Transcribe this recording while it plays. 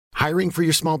Hiring for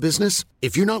your small business?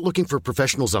 If you're not looking for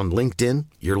professionals on LinkedIn,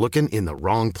 you're looking in the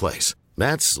wrong place.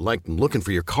 That's like looking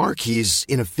for your car keys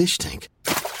in a fish tank.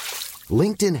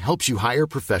 LinkedIn helps you hire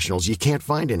professionals you can't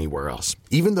find anywhere else,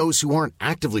 even those who aren't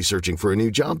actively searching for a new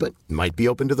job but might be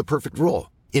open to the perfect role.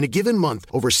 In a given month,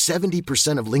 over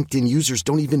 70% of LinkedIn users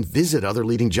don't even visit other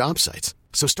leading job sites.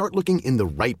 So start looking in the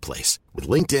right place. With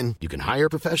LinkedIn, you can hire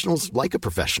professionals like a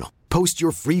professional. Post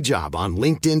your free job on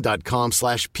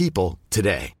linkedin.com/people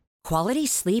today. Quality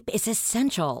sleep is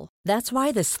essential. That's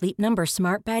why the Sleep Number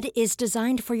Smart Bed is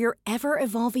designed for your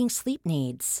ever-evolving sleep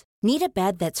needs. Need a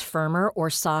bed that's firmer or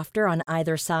softer on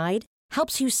either side?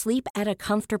 Helps you sleep at a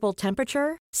comfortable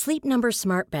temperature? Sleep Number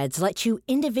Smart Beds let you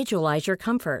individualize your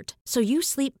comfort, so you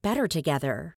sleep better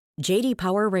together. J.D.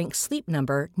 Power ranks Sleep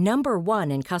Number number 1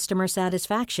 in customer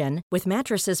satisfaction with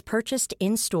mattresses purchased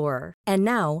in-store. And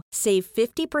now, save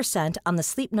 50% on the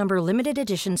Sleep Number Limited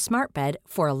Edition Smart Bed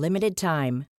for a limited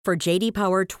time. For J.D.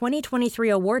 Power 2023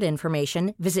 award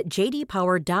information, visit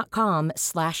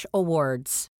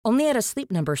jdpower.com/awards. Only at a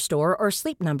Sleep Number store or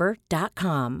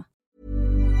sleepnumber.com.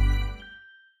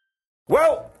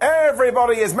 Well,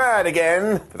 everybody is mad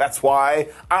again, but that's why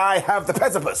I have the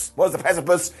Pesipus. What's the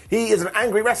Pesipus? He is an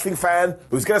angry wrestling fan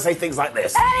who's going to say things like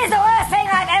this. That is the worst thing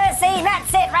I've ever seen.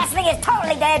 That's it. Wrestling is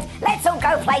totally dead. Let's all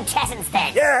go play chess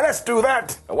instead. Yeah, let's do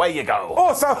that. Away you go.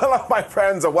 Also, hello, my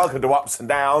friends, and welcome to Ups and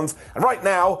Downs. And right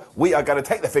now, we are going to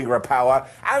take the finger of power,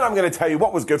 and I'm going to tell you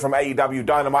what was good from AEW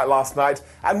Dynamite last night,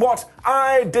 and what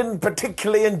I didn't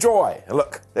particularly enjoy. And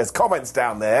look, there's comments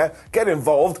down there. Get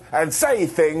involved and say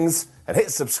things. And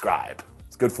hit subscribe.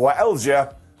 It's good for what ails you.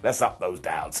 Let's up those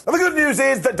downs. And the good news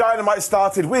is that Dynamite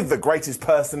started with the greatest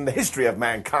person in the history of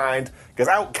mankind, because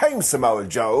out came Samoa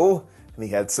Joe, and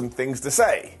he had some things to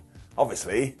say.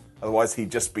 Obviously, otherwise he'd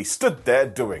just be stood there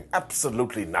doing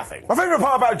absolutely nothing. My favourite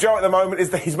part about Joe at the moment is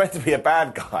that he's meant to be a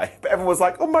bad guy, but everyone's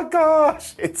like, oh my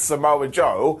gosh, it's Samoa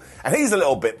Joe. And he's a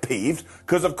little bit peeved,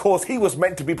 because of course he was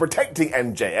meant to be protecting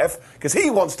MJF, because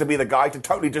he wants to be the guy to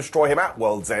totally destroy him at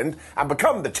World's End and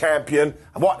become the champion.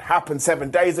 And what happened 7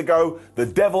 days ago? The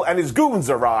Devil and his goons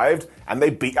arrived, and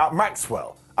they beat up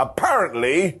Maxwell.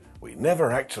 Apparently, we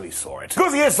never actually saw it.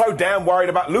 Because he is so damn worried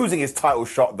about losing his title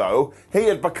shot, though, he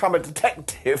had become a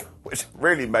detective, which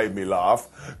really made me laugh.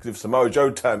 Because if Samoa Joe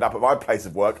turned up at my place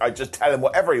of work, I'd just tell him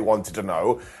whatever he wanted to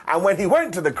know. And when he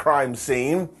went to the crime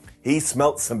scene, he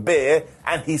smelt some beer,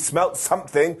 and he smelt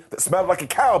something that smelled like a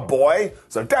cowboy.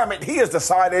 So damn it, he has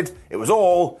decided it was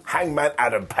all Hangman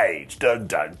Adam Page. Dun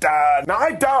dun dun. Now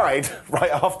I died right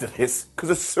after this,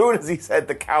 because as soon as he said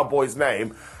the cowboy's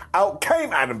name, out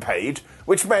came Adam Page,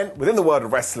 which meant, within the world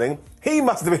of wrestling, he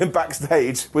must have been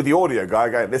backstage with the audio guy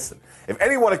going, listen, if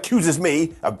anyone accuses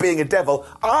me of being a devil,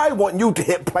 I want you to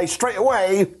hit play straight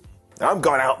away. And I'm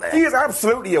going out there. He is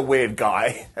absolutely a weird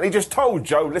guy. And he just told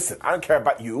Joe, listen, I don't care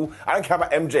about you. I don't care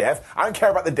about MJF. I don't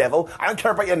care about the devil. I don't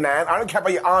care about your nan. I don't care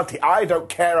about your auntie. I don't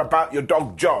care about your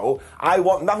dog Joe. I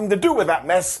want nothing to do with that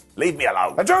mess. Leave me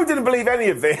alone. And Joe didn't believe any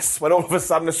of this when all of a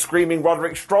sudden a screaming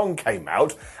Roderick Strong came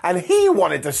out. And he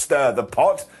wanted to stir the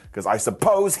pot, because I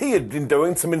suppose he had been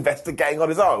doing some investigating on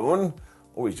his own.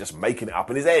 Or he's just making it up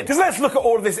in his head. Because let's look at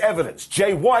all of this evidence.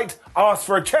 Jay White asks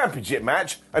for a championship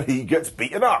match, and he gets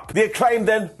beaten up. The Acclaim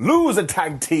then lose a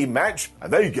tag team match,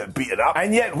 and they get beaten up.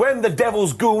 And yet when the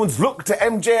Devil's Goons look to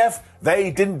MJF, they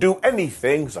didn't do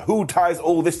anything. So who ties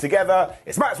all this together?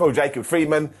 It's Maxwell Jacob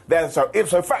Friedman. Then so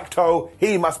ipso facto,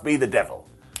 he must be the devil.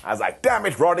 I was like, damn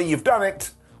it, Roddy, you've done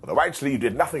it. Although actually you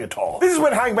did nothing at all. This is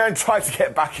when Hangman tried to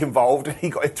get back involved, and he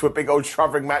got into a big old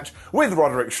shoving match with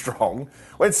Roderick Strong.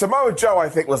 When Samoa Joe, I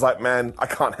think, was like, man, I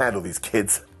can't handle these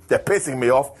kids. They're pissing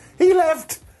me off. He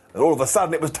left. And all of a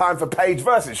sudden it was time for Page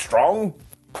versus Strong.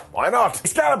 Why not?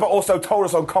 Excalibur also told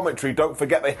us on commentary, don't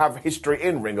forget they have history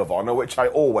in Ring of Honor, which I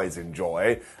always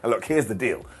enjoy. And look, here's the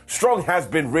deal. Strong has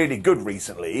been really good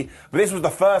recently, but this was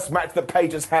the first match that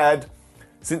Page has had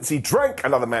since he drank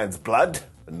another man's blood.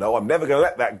 No, I'm never going to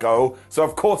let that go. So,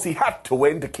 of course, he had to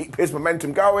win to keep his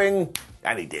momentum going.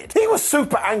 And he did. He was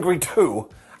super angry too,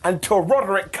 until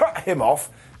Roderick cut him off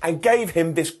and gave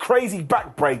him this crazy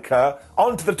backbreaker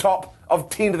onto the top of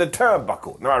Tina the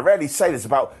Turnbuckle. Now, I rarely say this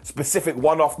about specific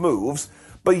one-off moves,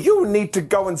 but you need to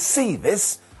go and see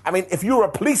this. I mean, if you were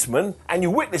a policeman and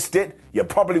you witnessed it, you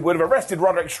probably would have arrested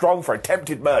Roderick Strong for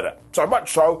attempted murder. So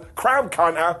much so, crowd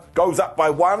counter goes up by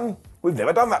 1. We've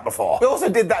never done that before. We also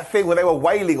did that thing where they were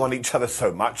wailing on each other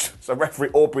so much, so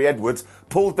referee Aubrey Edwards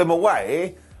pulled them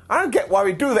away. I don't get why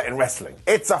we do that in wrestling.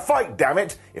 It's a fight, damn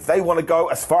it. If they want to go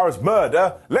as far as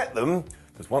murder, let them.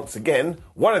 because once again,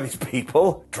 one of these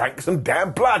people drank some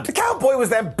damn blood. The cowboy was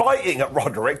then biting at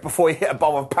Roderick before he hit a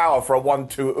bomb of power for a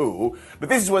 1-2-ooh, but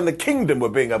this is when the Kingdom were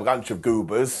being a bunch of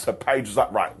goobers, so Paige was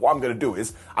like, right, what I'm going to do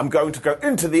is, I'm going to go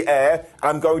into the air, and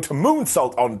I'm going to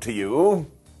moonsault onto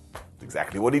you.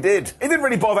 Exactly what he did. It didn't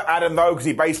really bother Adam though, because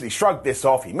he basically shrugged this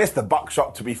off. He missed the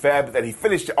buckshot, to be fair, but then he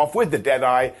finished it off with the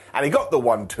Deadeye, and he got the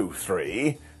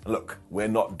 1-2-3. Look, we're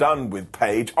not done with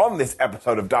Paige on this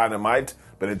episode of Dynamite,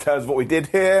 but in terms of what we did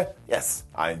here, yes,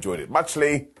 I enjoyed it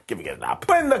muchly, giving it an up.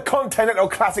 When the Continental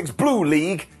Classics Blue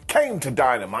League came to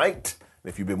Dynamite,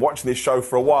 and if you've been watching this show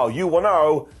for a while, you will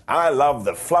know I love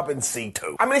the flubbing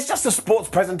C2. I mean, it's just a sports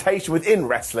presentation within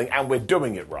wrestling, and we're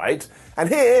doing it right. And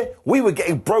here, we were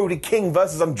getting Brody King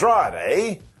versus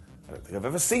Andrade. I don't think I've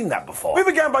ever seen that before. We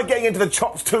began by getting into the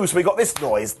chops too, so we got this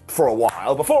noise for a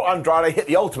while, before Andrade hit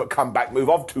the ultimate comeback move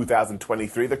of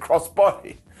 2023, the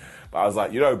crossbody. But I was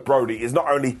like, you know, Brody is not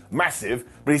only massive,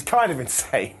 but he's kind of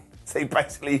insane. So he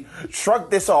basically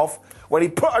shrugged this off when he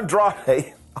put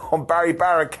Andrade on Barry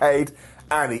Barricade,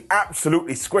 and he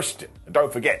absolutely squished him. And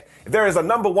don't forget, if there is a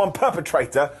number one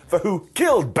perpetrator for who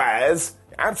killed Baz,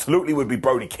 it absolutely would be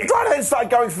Brody King. Andrade then started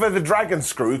going for the dragon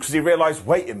screw because he realised,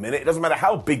 wait a minute, it doesn't matter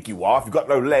how big you are, if you've got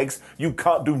no legs, you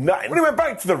can't do nothing. When he went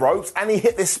back to the ropes and he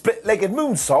hit this split-legged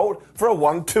moonsault for a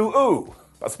 1-2-ooh.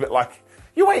 That's a bit like,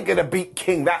 you ain't gonna beat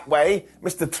King that way,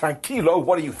 Mr. Tranquilo,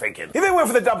 what are you thinking? He then went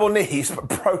for the double knees, but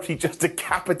Brody just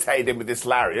decapitated him with this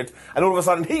lariat, and all of a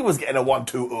sudden he was getting a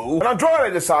 1-2-ooh, and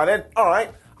Andrade decided,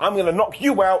 alright, I'm gonna knock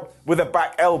you out with a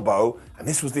back elbow, and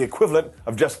this was the equivalent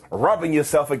of just rubbing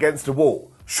yourself against a wall.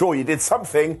 Sure, you did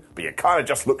something, but you kind of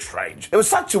just looked strange. It was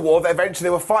such a war that eventually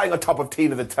they were fighting on top of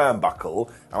Tina the turnbuckle,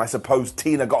 and I suppose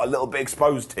Tina got a little bit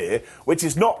exposed here, which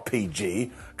is not PG,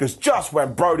 because just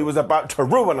when Brody was about to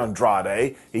ruin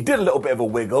Andrade, he did a little bit of a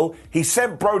wiggle, he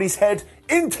sent Brody's head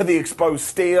into the exposed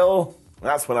steel, and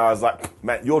that's when I was like,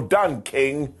 man, you're done,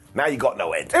 King. Now you got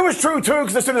no end. It was true too,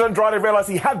 because as soon as Andrade realised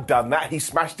he had done that, he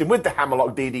smashed him with the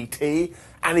hammerlock DDT,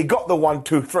 and he got the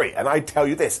 1-2-3. And I tell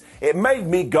you this, it made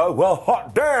me go, well,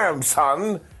 hot damn,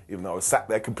 son. Even though I was sat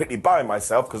there completely by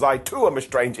myself, because I too am a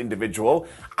strange individual.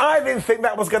 I didn't think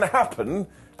that was going to happen.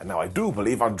 And now I do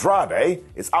believe Andrade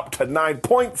is up to 9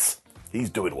 points. He's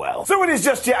doing well. So it is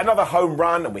just yet another home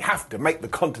run, and we have to make the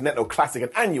Continental Classic an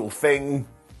annual thing.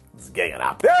 It's getting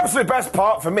up. The absolute best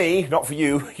part for me, not for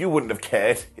you, you wouldn't have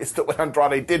cared, is that when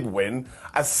Andrade did win,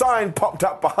 a sign popped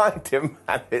up behind him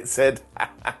and it said,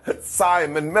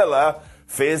 Simon Miller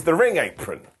fears the ring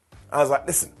apron. I was like,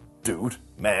 listen, dude,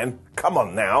 man, come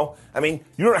on now. I mean,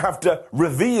 you don't have to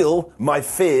reveal my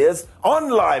fears on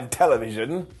live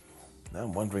television. Now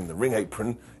I'm wondering the ring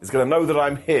apron is going to know that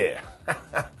I'm here.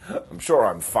 I'm sure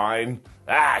I'm fine.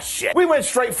 Ah, shit. We went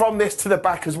straight from this to the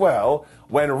back as well,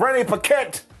 when Renee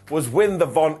Paquette was Win the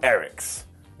Von Erichs.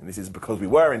 And this is because we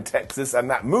were in Texas and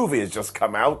that movie has just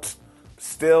come out.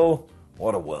 Still,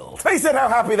 what a world. They said how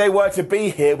happy they were to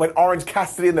be here when Orange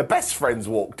Cassidy and the Best Friends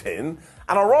walked in,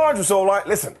 and Orange was all like,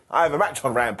 listen, I have a match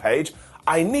on Rampage,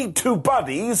 I need 2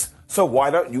 buddies, so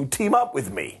why don't you team up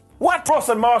with me? What? Ross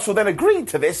and Marshall then agreed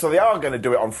to this, so they are going to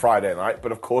do it on Friday night,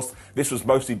 but of course, this was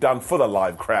mostly done for the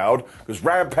live crowd, because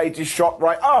Rampage is shot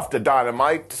right after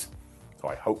Dynamite, so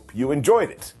I hope you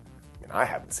enjoyed it. I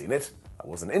haven't seen it. I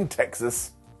wasn't in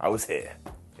Texas. I was here.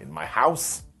 In my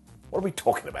house. What are we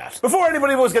talking about? Before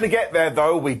anybody was going to get there,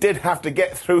 though, we did have to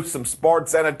get through some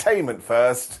sports entertainment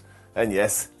first. And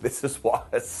yes, this is what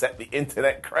has set the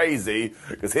internet crazy,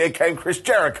 because here came Chris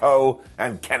Jericho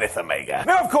and Kenneth Omega.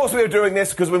 Now, of course, we are doing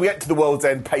this because when we get to the World's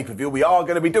End pay-per-view, we are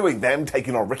going to be doing them,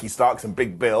 taking on Ricky Starks and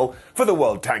Big Bill for the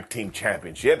World Tag Team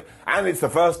Championship, and it's the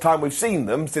first time we've seen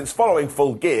them since following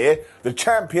Full Gear. The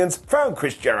champions found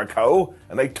Chris Jericho,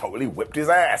 and they totally whipped his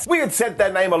ass. We had said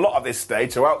their name a lot at this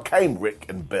stage, so out came Rick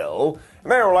and Bill,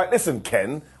 and they were like, listen,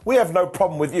 Ken, we have no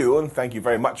problem with you, and thank you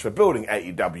very much for building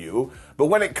AEW, but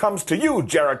when it comes to you,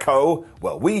 Jericho,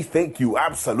 well, we think you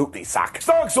absolutely suck.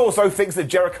 Starks also thinks that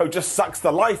Jericho just sucks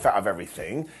the life out of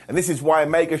everything, and this is why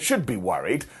Omega should be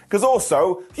worried, because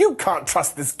also, you can't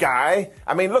trust this guy.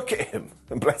 I mean, look at him.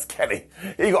 And bless Kenny.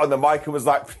 He got on the mic and was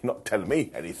like, you're not telling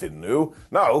me anything new.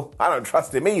 No, I don't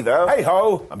trust him either.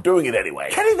 Hey-ho, I'm doing it anyway.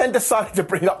 Kenny then decided to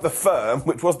bring up The Firm,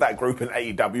 which was that group in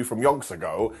AEW from yonks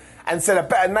ago, and said a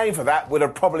better name for that would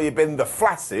have probably been The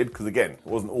Flaccid, because again, it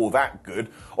wasn't all that good.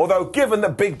 Although given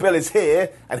that Big Bill is here,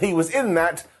 and he was in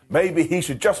that, maybe he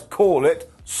should just call it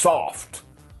Soft.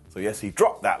 So yes, he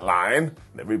dropped that line,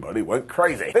 and everybody went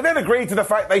crazy. They then agreed to the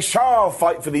fact they shall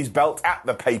fight for these belts at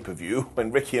the pay-per-view, when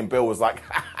Ricky and Bill was like,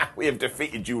 we have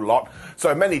defeated you lot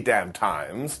so many damn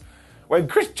times. When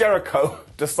Chris Jericho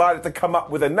decided to come up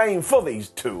with a name for these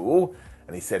two,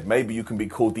 and he said maybe you can be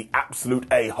called the absolute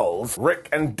a-holes, Rick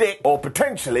and Dick, or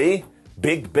potentially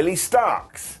Big Billy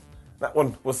Starks. That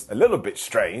one was a little bit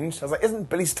strange. I was like, isn't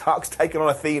Billy Starks taking on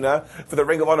Athena for the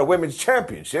Ring of Honor Women's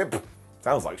Championship?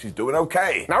 Sounds like she's doing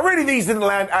okay. Now, really, these didn't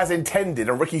land as intended,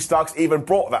 and Ricky Starks even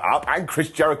brought that up, and Chris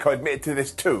Jericho admitted to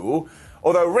this too,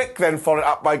 although Rick then followed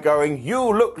up by going, you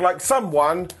look like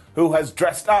someone who has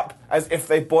dressed up as if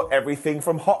they bought everything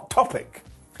from Hot Topic.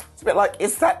 It's a bit like,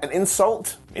 is that an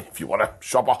insult? I mean, if you want to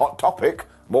shop a Hot Topic,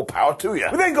 more power to you.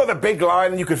 We then got the big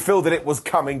line, and you could feel that it was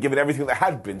coming, given everything that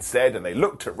had been said, and they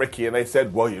looked at Ricky and they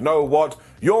said, well, you know what?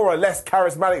 You're a less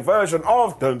charismatic version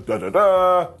of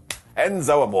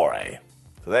Enzo Amore.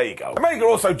 So there you go. Omega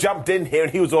also jumped in here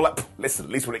and he was all like, listen,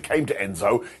 at least when it came to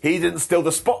Enzo, he didn't steal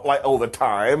the spotlight all the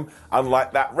time,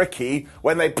 unlike that Ricky,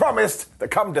 when they promised that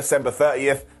come December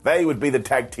 30th, they would be the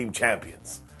tag team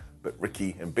champions. But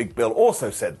Ricky and Big Bill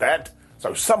also said that,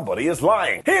 so somebody is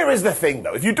lying. Here is the thing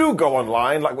though, if you do go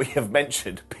online, like we have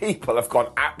mentioned, people have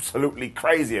gone absolutely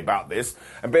crazy about this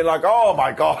and been like, oh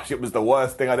my gosh, it was the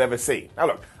worst thing I'd ever seen. Now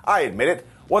look, I admit it,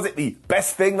 was it the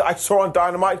best thing that I saw on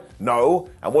Dynamite? No.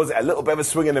 And was it a little bit of a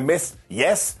swing and a miss?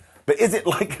 Yes. But is it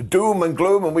like doom and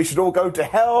gloom and we should all go to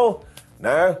hell?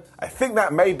 No. I think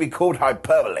that may be called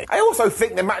hyperbole. I also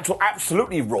think the match will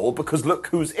absolutely roll because look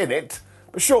who's in it.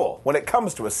 But sure, when it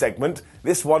comes to a segment,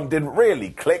 this one didn't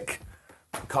really click.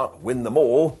 You can't win them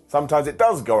all. Sometimes it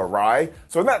does go awry.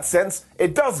 So in that sense,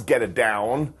 it does get a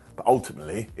down. But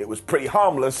ultimately, it was pretty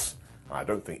harmless. I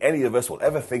don't think any of us will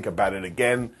ever think about it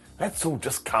again. Let's all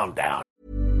just calm down.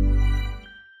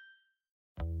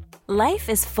 Life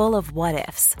is full of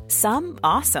what-ifs. Some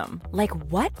awesome, like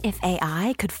what if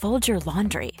AI could fold your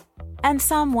laundry? And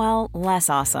some, well,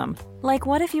 less awesome, like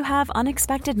what if you have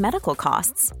unexpected medical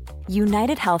costs?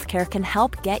 United Healthcare can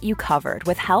help get you covered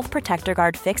with Health Protector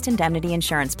Guard fixed indemnity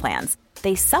insurance plans.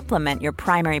 They supplement your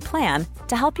primary plan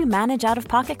to help you manage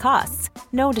out-of-pocket costs.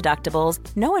 No deductibles,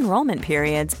 no enrollment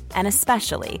periods, and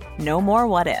especially no more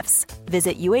what-ifs.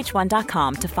 Visit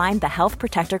uh1.com to find the Health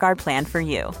Protector Guard plan for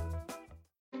you.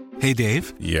 Hey,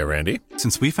 Dave. Yeah, Randy.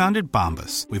 Since we founded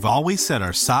Bombas, we've always said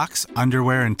our socks,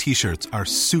 underwear, and T-shirts are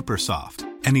super soft.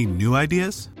 Any new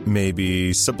ideas?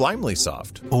 Maybe sublimely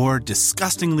soft. Or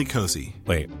disgustingly cozy.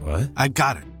 Wait, what? I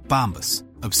got it. Bombas.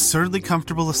 Absurdly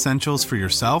comfortable essentials for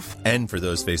yourself and for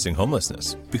those facing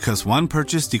homelessness. Because one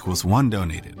purchased equals one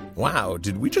donated. Wow,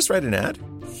 did we just write an ad?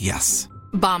 Yes.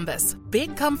 Bombas.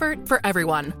 Big comfort for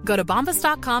everyone. Go to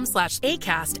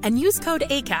bombas.com/ACAST and use code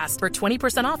ACAST for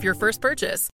 20% off your first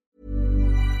purchase.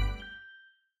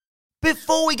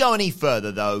 Before we go any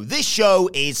further, though, this show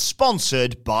is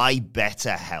sponsored by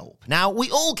BetterHelp. Now, we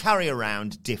all carry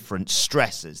around different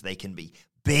stressors. They can be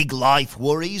big life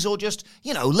worries or just,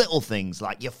 little things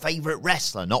like your favorite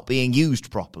wrestler not being used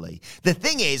properly. The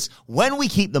thing is, when we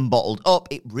keep them bottled up,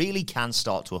 it really can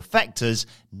start to affect us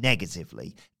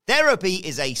negatively. Therapy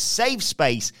is a safe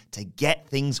space to get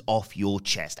things off your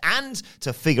chest and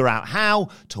to figure out how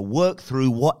to work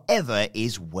through whatever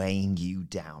is weighing you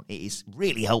down. It is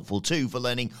really helpful too for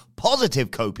learning positive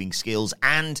coping skills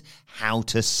and how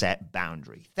to set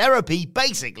boundaries. Therapy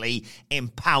basically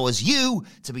empowers you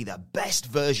to be the best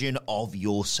version of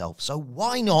yourself. So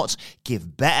why not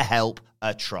give BetterHelp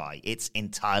a try? It's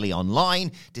entirely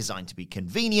online, designed to be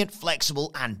convenient,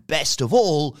 flexible, and best of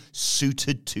all,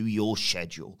 suited to your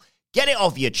schedule. Get it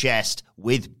off your chest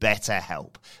with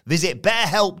BetterHelp. Visit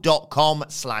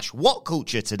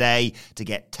betterhelp.com/whatculture today to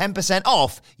get 10%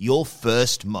 off your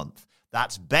first month.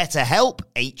 That's BetterHelp,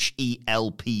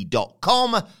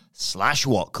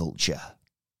 HELP.com/whatculture.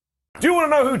 Do you want to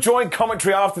know who joined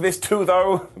commentary after this too,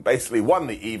 though? Basically won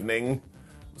the evening.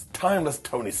 Timeless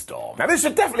Tony Storm. Now, this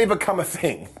should definitely become a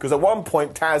thing, because at one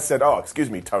point Taz said, oh, excuse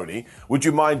me, Tony, would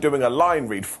you mind doing a line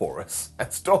read for us?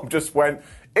 And Storm just went,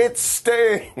 it's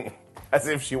Sting, as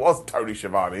if she was Tony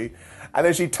Schiavone. And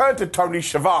then she turned to Tony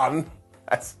Schiavone,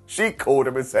 as she called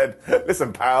him, and said,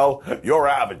 listen, pal, you're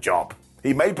out of a job.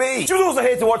 He may be. She was also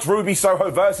here to watch Ruby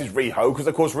Soho versus Riho, because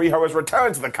of course Riho has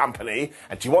returned to the company,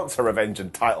 and she wants her revenge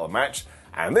and title match.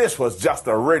 And this was just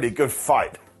a really good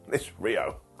fight. This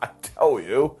Riho, I tell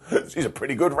you, she's a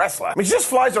pretty good wrestler. I mean, she just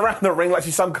flies around the ring like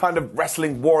she's some kind of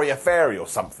wrestling warrior fairy or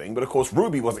something, but of course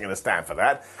Ruby wasn't going to stand for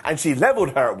that, and she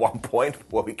leveled her at one point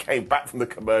when we came back from the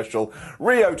commercial.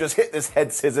 Riho just hit this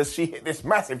head scissors, she hit this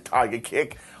massive tiger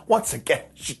kick. Once again,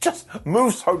 she just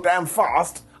moves so damn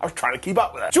fast, I was trying to keep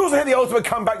up with her. She also hit the ultimate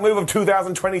comeback move of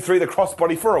 2023, the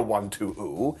crossbody for a 1-2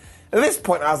 ooh. At this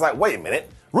point, I was like, wait a minute,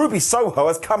 Ruby Soho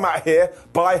has come out here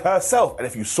by herself. And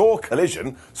if you saw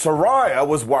Collision, Saraya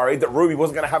was worried that Ruby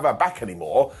wasn't going to have her back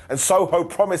anymore, and Soho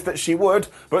promised that she would,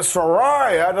 but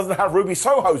Saraya doesn't have Ruby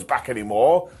Soho's back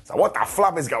anymore. So what the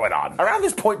flub is going on? Around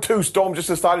this point too, Storm just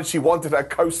decided she wanted her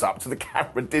close-up, so the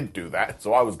camera did do that.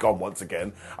 So I was gone once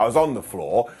again. I was on the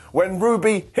floor. When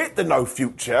Ruby hit the no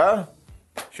future,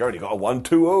 she already got a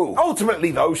 1-2-0.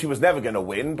 Ultimately, though, she was never going to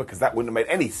win because that wouldn't have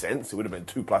made any sense. It would have been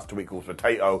 2 + 2 =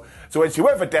 potato. So when she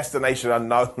went for Destination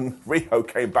Unknown, Rio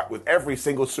came back with every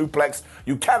single suplex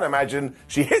you can imagine.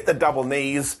 She hit the double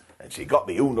knees and she got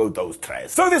the 1, 2, 3.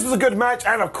 So this was a good match,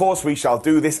 and of course we shall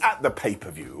do this at the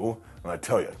pay-per-view. And I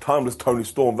tell you, Timeless Tony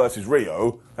Storm versus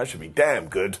Rio, that should be damn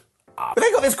good. But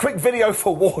they got this quick video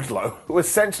for Wardlow, who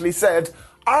essentially said,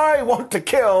 I want to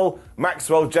kill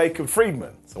Maxwell Jacob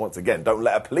Friedman. So once again, don't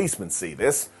let a policeman see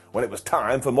this when it was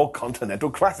time for more Continental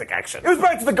Classic action. It was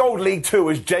back to the Gold League too,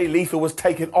 as Jay Lethal was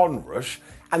taking on Rush.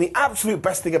 And the absolute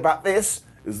best thing about this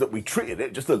is that we treated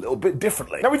it just a little bit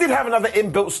differently. Now, we did have another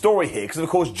inbuilt story here, because of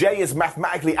course Jay is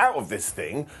mathematically out of this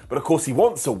thing, but of course he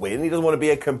wants a win, he doesn't want to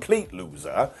be a complete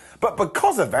loser. But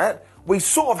because of that, we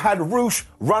sort of had Roosh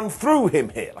run through him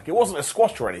here. Like, it wasn't a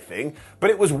squash or anything, but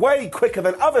it was way quicker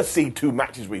than other C2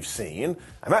 matches we've seen,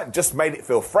 and that just made it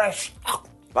feel fresh,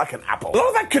 like an apple. A lot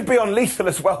of that could be on Lethal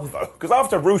as well, though, because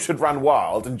after Roosh had run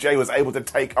wild and Jay was able to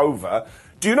take over,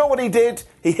 do you know what he did?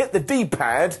 He hit the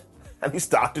D-pad, and he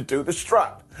started to do the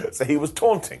strut. So he was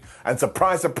taunting. And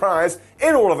surprise, surprise,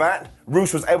 in all of that,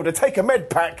 Roosh was able to take a med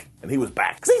pack, and he was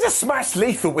back. Because he just smashed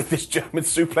Lethal with this German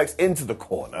suplex into the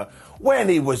corner, when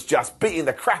he was just beating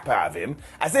the crap out of him,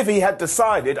 as if he had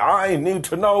decided, I need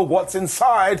to know what's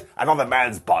inside another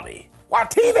man's body.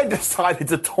 What? He then decided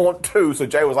to taunt too, so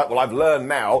Jay was like, well, I've learned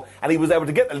now, and he was able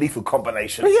to get the lethal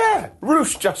combination. But yeah,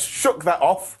 Roosh just shook that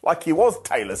off like he was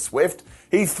Taylor Swift.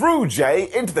 He threw Jay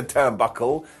into the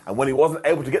turnbuckle, and when he wasn't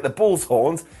able to get the bull's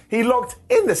horns, he locked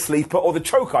in the sleeper, or the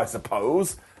choke, I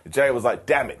suppose. Jay was like,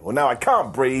 damn it, well, now I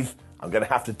can't breathe. I'm going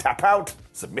to have to tap out.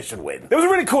 Submission win. There was a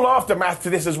really cool aftermath to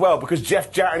this as well, because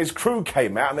Jeff Jarrett and his crew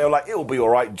came out, and they were like, it'll be all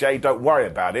right, Jay, don't worry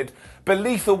about it. But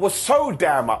Lethal was so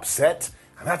damn upset,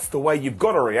 and that's the way you've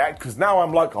got to react, because now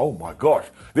I'm like, oh my gosh,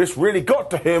 this really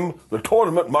got to him. The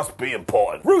tournament must be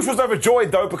important. Roosh was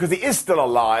overjoyed, though, because he is still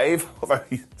alive, although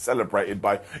he celebrated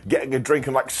by getting a drink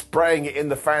and, like, spraying it in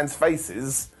the fans'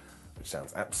 faces, which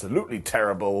sounds absolutely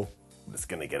terrible. It's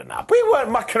going to get an up. We weren't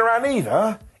mucking around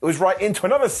either. It was right into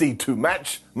another C2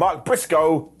 match. Mark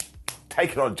Briscoe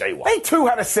taking on Jay White. They too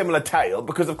had a similar tale,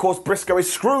 because of course Briscoe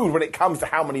is screwed when it comes to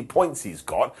how many points he's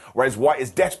got, whereas White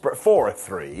is desperate for a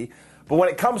 3. But when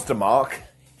it comes to Mark,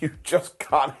 you just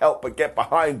can't help but get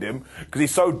behind him, because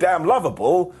he's so damn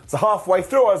lovable. So halfway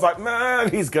through I was like,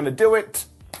 man, he's going to do it.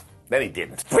 Then he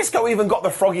didn't. Briscoe even got the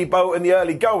froggy bow in the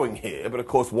early going here, but of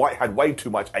course White had way too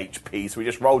much HP, so he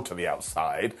just rolled to the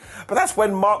outside. But that's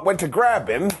when Mark went to grab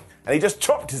him, and he just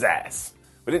chopped his ass.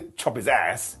 But he didn't chop his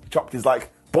ass, he chopped his,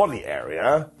 body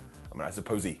area. I mean, I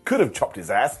suppose he could have chopped his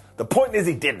ass. The point is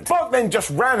he didn't. Mark then just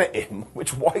ran at him,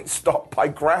 which White stopped by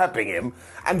grabbing him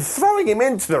and throwing him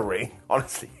into the ring.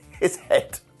 Honestly, his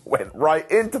head went right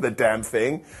into the damn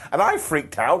thing, and I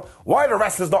freaked out. Why do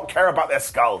wrestlers not care about their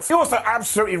skulls? He also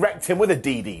absolutely wrecked him with a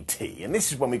DDT, and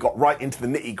this is when we got right into the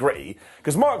nitty-gritty,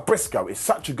 because Mark Briscoe is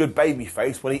such a good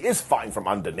babyface when he is fighting from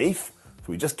underneath,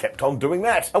 so he just kept on doing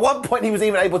that. At one point he was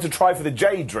even able to try for the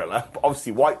J Driller, but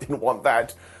obviously White didn't want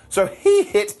that, so he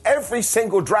hit every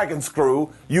single dragon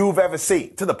screw you've ever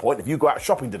seen. To the point, if you go out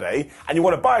shopping today and you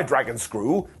want to buy a dragon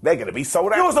screw, they're going to be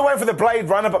sold out. He also went for the Blade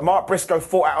Runner, but Mark Briscoe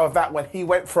fought out of that when he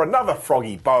went for another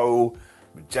froggy bow.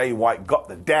 But Jay White got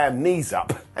the damn knees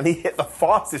up, and he hit the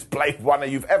fastest Blade Runner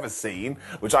you've ever seen,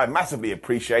 which I massively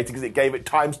appreciated because it gave it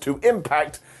 ×2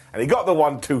 impact, and he got the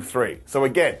 1, 2, 3. So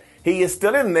again, he is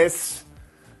still in this.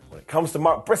 When it comes to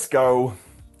Mark Briscoe,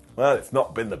 well, it's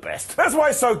not been the best. That's why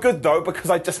it's so good, though, because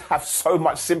I just have so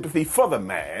much sympathy for the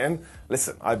man.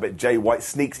 Listen, I bet Jay White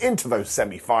sneaks into those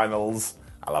semi-finals.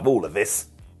 I'll have all of this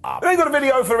up. Then we got a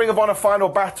video for the Ring of Honor Final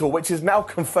Battle, which is now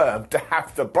confirmed to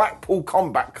have the Blackpool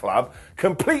Combat Club,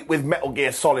 complete with Metal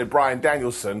Gear Solid Bryan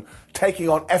Danielson, taking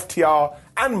on FTR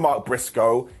and Mark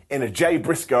Briscoe in a Jay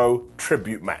Briscoe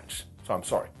tribute match. So I'm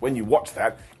sorry, when you watch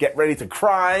that, get ready to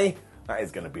cry. That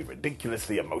is going to be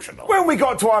ridiculously emotional. When we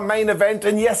got to our main event,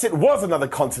 and yes, it was another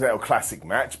Continental Classic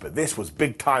match, but this was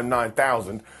Big Time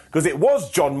 9000, because it was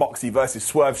John Moxley versus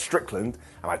Swerve Strickland,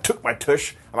 and I took my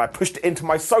tush, and I pushed it into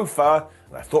my sofa,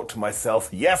 and I thought to myself,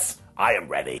 yes, I am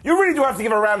ready. You really do have to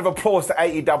give a round of applause to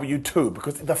AEW too,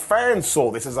 because the fans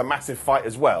saw this as a massive fight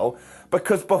as well,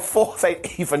 because before they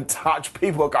even touched,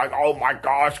 people were going, oh my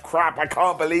gosh, crap, I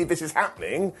can't believe this is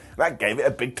happening. That gave it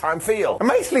a big time feel.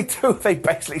 Amazingly too, they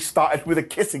basically started with a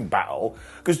kissing battle,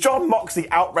 because John Moxley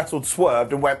out-wrestled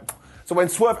Swerve and went, so when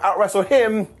Swerve out-wrestled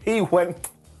him, he went,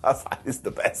 I was like, this is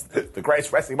the best, the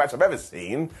greatest wrestling match I've ever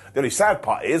seen. The only sad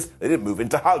part is they didn't move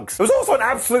into hugs. It was also an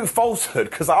absolute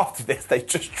falsehood, because after this they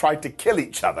just tried to kill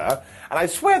each other, and I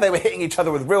swear they were hitting each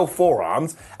other with real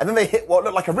forearms, and then they hit what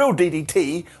looked like a real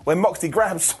DDT when Moxley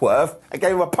grabbed Swerve and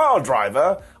gave him a pile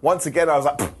driver. Once again I was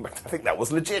like, I think that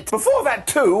was legit. Before that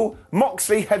too,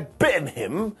 Moxley had bitten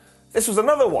him. This was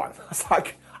another one. I was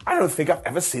like, I don't think I've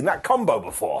ever seen that combo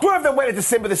before. Swerve then went into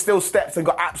Simba the Steel Steps and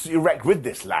got absolutely wrecked with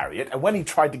this lariat, and when he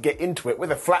tried to get into it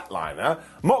with a flatliner,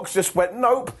 Mox just went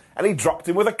nope, and he dropped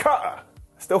him with a cutter.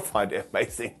 I still find it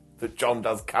amazing that John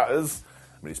does cutters.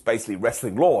 I mean, it's basically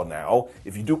wrestling law now.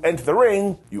 If you do enter the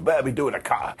ring, you better be doing a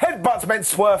cutter. Headbutts meant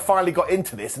Swerve finally got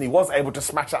into this, and he was able to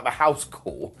smash out the house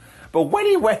call. But when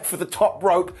he went for the top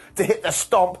rope to hit the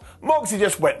stomp, Moxie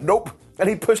just went nope, and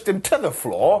he pushed him to the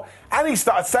floor, and he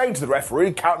started saying to the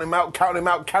referee, count him out, count him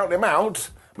out, count him out.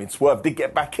 I mean, Swerve did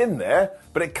get back in there,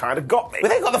 but it kind of got me. But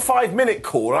then got the 5-minute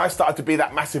call, and I started to be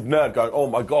that massive nerd going, oh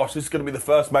my gosh, this is going to be the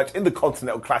first match in the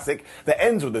Continental Classic that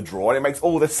ends with a draw, and it makes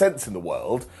all the sense in the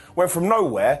world. When from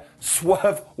nowhere,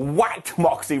 Swerve whacked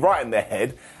Moxie right in the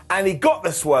head, and he got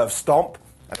the Swerve stomp,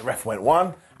 and the ref went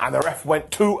 1, and the ref went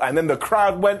 2, and then the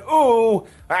crowd went, ooh,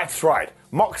 that's right,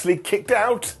 Moxley kicked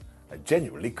out. I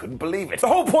genuinely couldn't believe it. The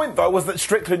whole point, though, was that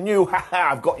Strickland knew,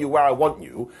 haha, I've got you where I want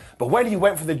you. But when he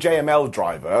went for the JML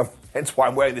driver, hence why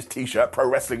I'm wearing this t-shirt, Pro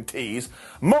Wrestling Tees,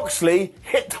 Moxley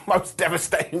hit the most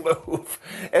devastating move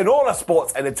in all of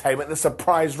sports entertainment, the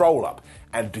surprise roll-up.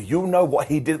 And do you know what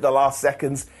he did at the last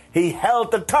seconds? He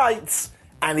held the tights,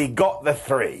 and he got the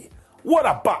 3. What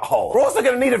a butthole. We're also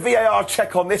going to need a VAR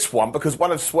check on this one because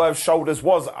one of Swerve's shoulders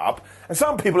was up. And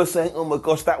some people are saying, oh my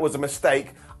gosh, that was a mistake.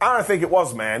 I don't think it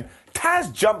was, man.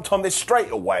 Taz jumped on this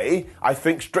straight away. I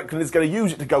think Strickland is going to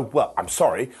use it to go, well, I'm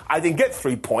sorry, I didn't get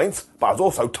 3 points, but I was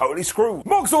also totally screwed.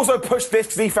 Mox also pushed this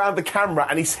because he found the camera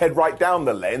and he said right down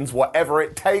the lens, whatever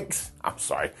it takes. I'm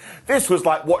sorry. This was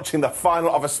like watching the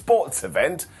final of a sports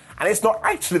event, and it's not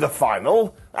actually the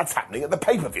final. That's happening at the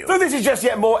pay-per-view. So this is just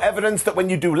yet more evidence that when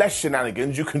you do less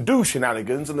shenanigans, you can do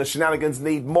shenanigans, and the shenanigans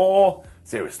need more.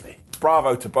 Seriously,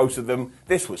 bravo to both of them.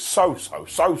 This was so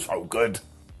good.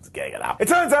 Let's get it up. It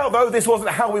turns out, though, this wasn't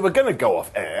how we were going to go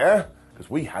off air, because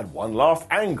we had one last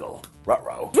angle.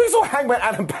 Ruh-roh. We saw Hangman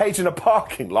Adam Page in a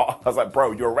parking lot. I was like,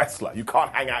 bro, you're a wrestler. You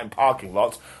can't hang out in parking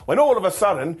lots. When all of a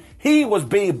sudden, he was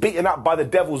being beaten up by the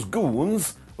Devil's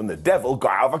goons when the Devil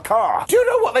got out of a car. Do you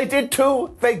know what they did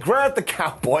too? They grabbed the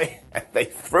cowboy and they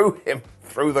threw him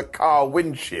through the car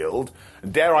windshield.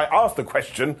 And dare I ask the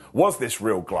question, was this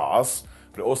real glass?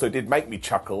 But it also did make me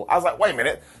chuckle. I was like, wait a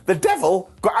minute, the Devil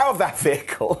got out of that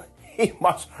vehicle. He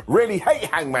must really hate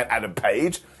Hangman Adam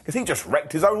Page because he just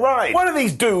wrecked his own ride. One of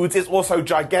these dudes is also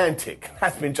gigantic.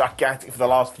 Has been gigantic for the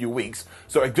last few weeks,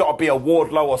 so it's got to be a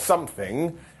Wardlow or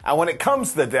something. And when it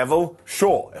comes to the Devil,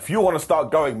 sure, if you want to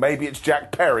start going, maybe it's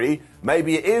Jack Perry,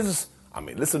 maybe it is. I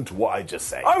mean, listen to what I just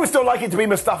said. I would still like it to be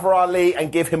Mustafa Ali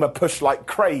and give him a push like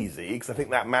crazy, because I think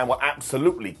that man will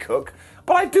absolutely cook.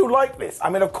 But I do like this. I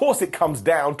mean, of course it comes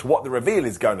down to what the reveal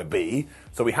is going to be,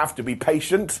 so we have to be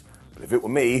patient. But if it were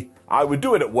me, I would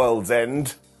do it at World's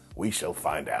End. We shall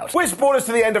find out. Which brought us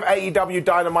to the end of AEW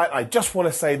Dynamite. I just want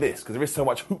to say this, because there is so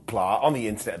much hoopla on the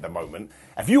internet at the moment.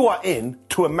 If you are in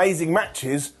 2 amazing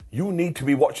matches, you need to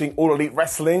be watching All Elite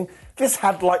Wrestling. This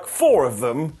had like 4 of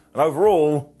them, and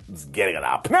overall, it's getting it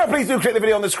up. Now please do click the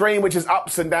video on the screen, which is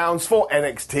ups and downs for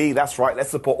NXT. That's right,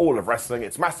 let's support all of wrestling.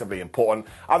 It's massively important.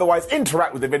 Otherwise,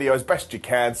 interact with the video as best you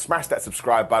can. Smash that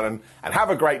subscribe button, and have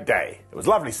a great day. It was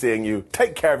lovely seeing you.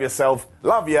 Take care of yourself.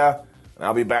 Love ya. And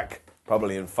I'll be back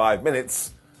probably in 5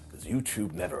 minutes, because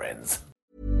YouTube never ends.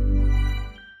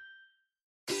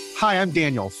 Hi, I'm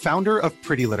Daniel, founder of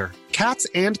Pretty Litter. Cats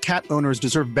and cat owners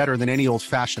deserve better than any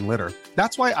old-fashioned litter.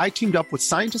 That's why I teamed up with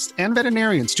scientists and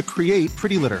veterinarians to create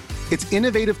Pretty Litter. Its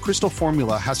innovative crystal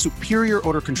formula has superior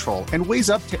odor control and weighs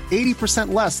up to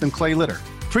 80% less than clay litter.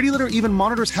 Pretty Litter even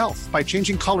monitors health by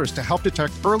changing colors to help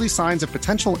detect early signs of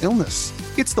potential illness.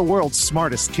 It's the world's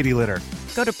smartest kitty litter.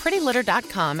 Go to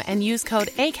prettylitter.com and use code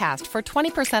ACAST for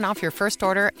 20% off your first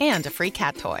order and a free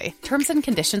cat toy. Terms and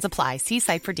conditions apply. See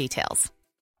site for details.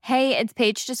 Hey, it's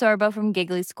Paige DeSorbo from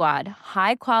Giggly Squad.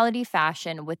 High quality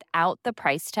fashion without the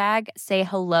price tag. Say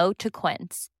hello to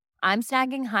Quince. I'm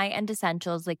snagging high-end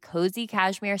essentials like cozy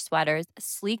cashmere sweaters,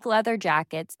 sleek leather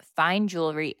jackets, fine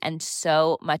jewelry, and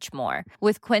so much more.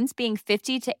 With Quince being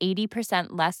 50 to 80%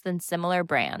 less than similar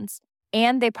brands.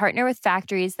 And they partner with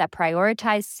factories that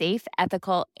prioritize safe,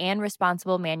 ethical, and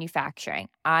responsible manufacturing.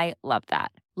 I love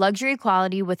that. Luxury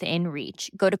quality within reach.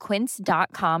 Go to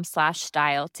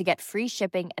quince.com/style to get free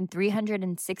shipping and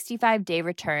 365-day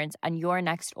returns on your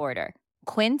next order.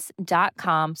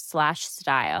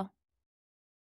 Quince.com/style.